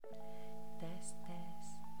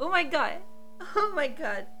my god. Oh my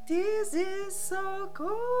god. This is so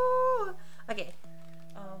cool. Okay.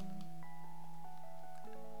 Um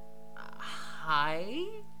Hi.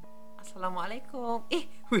 Assalamualaikum.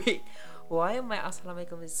 Wait. Why my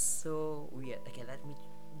assalamualaikum is so weird? Okay, let me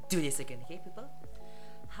do this again, okay, people?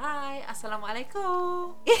 Hi,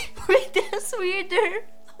 assalamualaikum. Wait, that's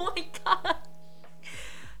weirder. Oh my god.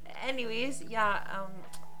 Anyways, yeah,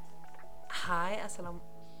 hi,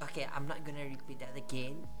 okay, I'm not gonna repeat that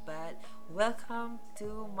again, but welcome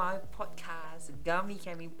to my podcast, Gummy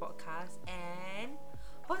Cammy podcast, and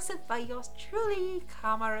hosted by yours truly,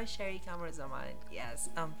 Kamara Sherry Kamara Zaman. Yes,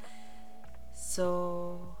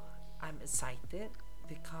 so I'm excited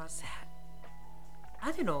because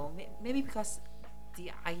I don't know, maybe because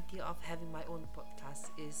the idea of having my own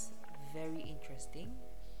podcast is very interesting,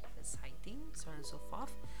 exciting, so on and so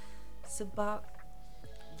forth. Sebab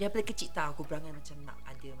daripada kecil tau aku berangan macam nak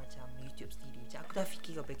ada macam YouTube sendiri. Macam aku dah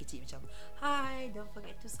fikir daripada kecil macam, hi, don't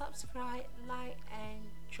forget to subscribe, like and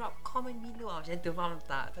drop comment below. Macam tu, faham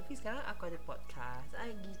tak? Tapi sekarang aku ada podcast.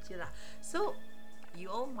 Gitu lah. So you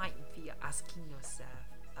all might be asking yourself,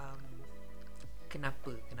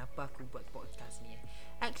 kenapa aku buat podcast ni?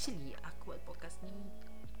 Actually aku buat podcast ni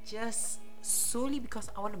just solely because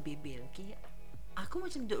I want to bebel. Okay, aku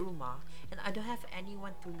macam duduk rumah and I don't have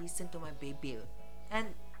anyone to listen to my bebel,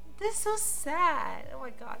 and that's so sad. Oh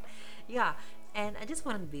my god. Yeah, and I just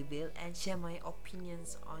want to bebel and share my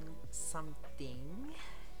opinions on something,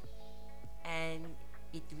 and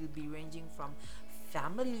it will be ranging from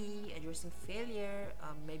family, addressing failure,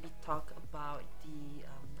 maybe talk about the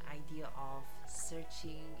idea of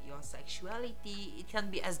searching your sexuality. It can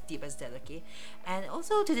be as deep as that, okay? And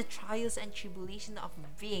also to the trials and tribulation of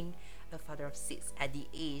being a father of 6 at the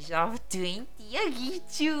age of 20.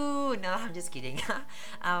 Gitu. No, I'm just kidding.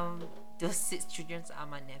 Those 6 children are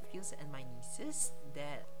my nephews and my nieces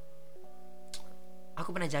that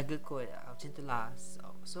aku pernah jaga kot, macam tu lah.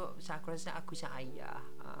 So macam aku rasa aku macam ayah,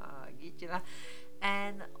 gitu lah.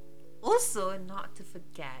 And also, not to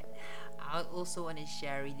forget, I also want to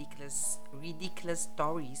share ridiculous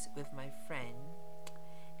stories with my friend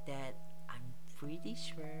that I'm pretty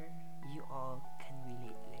sure you all can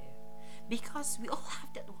relate with. Because we all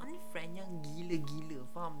have that one friend yang gila-gila,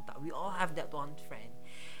 faham tak? We all have that one friend.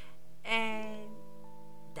 And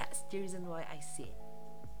that's the reason why I said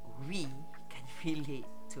we can relate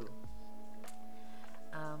too.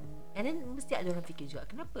 And then mesti ada orang fikir juga,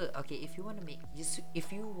 kenapa, okay, if you want to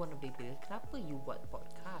bebel, kenapa you buat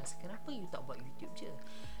podcast? Kenapa you tak buat YouTube je?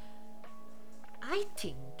 I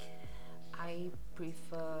think I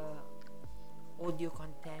prefer audio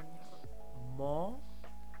content more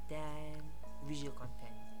than visual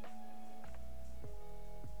content,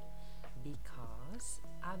 because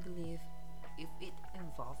I believe if it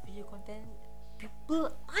involves visual content,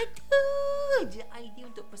 people ada je idea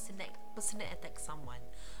untuk personal attack someone.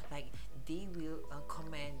 Like they will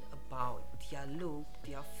comment about their look,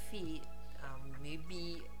 their fit,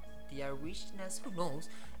 maybe their richness, who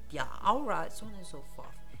knows, their aura, so on and so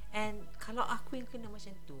forth. And kalau aku yang kena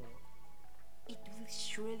macam tu, it will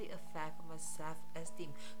surely affect my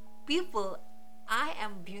self-esteem. People, I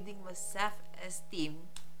am building my self-esteem.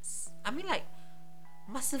 I mean, like,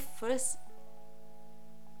 masa first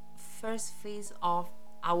phase of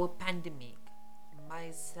our pandemic,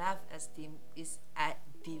 my self-esteem is at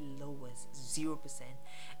the lowest, 0%,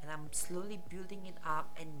 and I'm slowly building it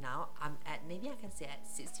up, and now I'm at, maybe I can say at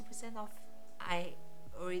 60% of, I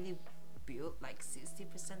already built like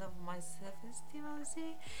 60% of my self-esteem, I would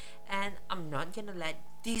say. And I'm not gonna let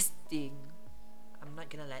this thing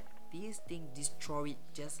destroy it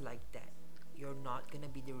just like that. You're not gonna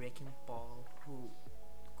be the wrecking ball who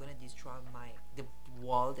gonna destroy the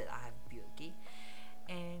wall that I have built, okay?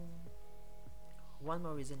 And one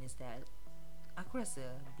more reason is that aku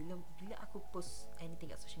rasa bila aku post anything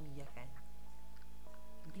kat social media kan,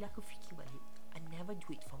 bila aku fikir balik, I never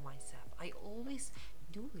do it for myself. I always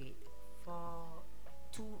do it for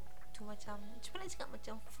to macam mana cakap,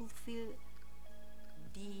 macam fulfill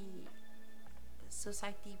the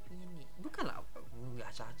society punya ni. Bukanlah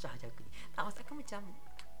acah-acah je aku ni. Tak, maksud aku macam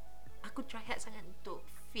aku try hard sangat untuk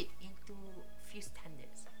fit into few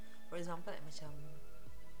standards. For example, like macam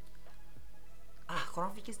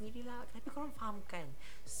korang fikir sendirilah, tapi korang faham kan.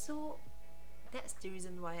 So that's the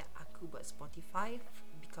reason why aku buat Spotify,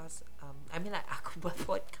 because I mean, like, aku buat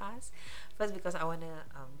podcast first because I wanna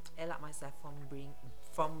elak myself from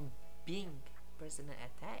being personal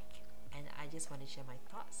attack, and I just wanna share my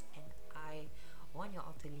thoughts, and I want you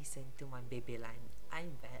all to listen to my bebelan. I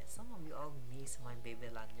bet some of you all miss my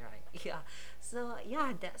bebelan, right? Yeah. So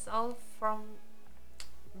yeah, that's all from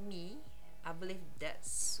me. I I believe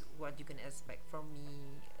that's what you can expect from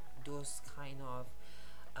me. Those kind of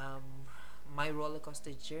um, my roller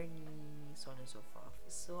coaster journey, so on and so forth.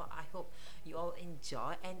 So I hope you all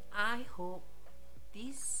enjoy, and I hope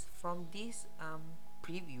this from this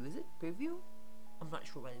preview, is it preview? I'm not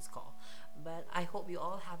sure what it's called, but I hope you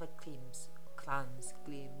all have a glimpse on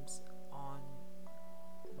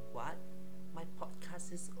what my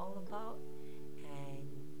podcast is all about. And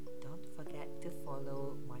don't forget to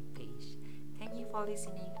follow my page. Thank you for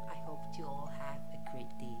listening. I hope you all have a great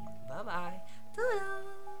day. Bye bye.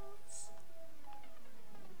 Ta-da!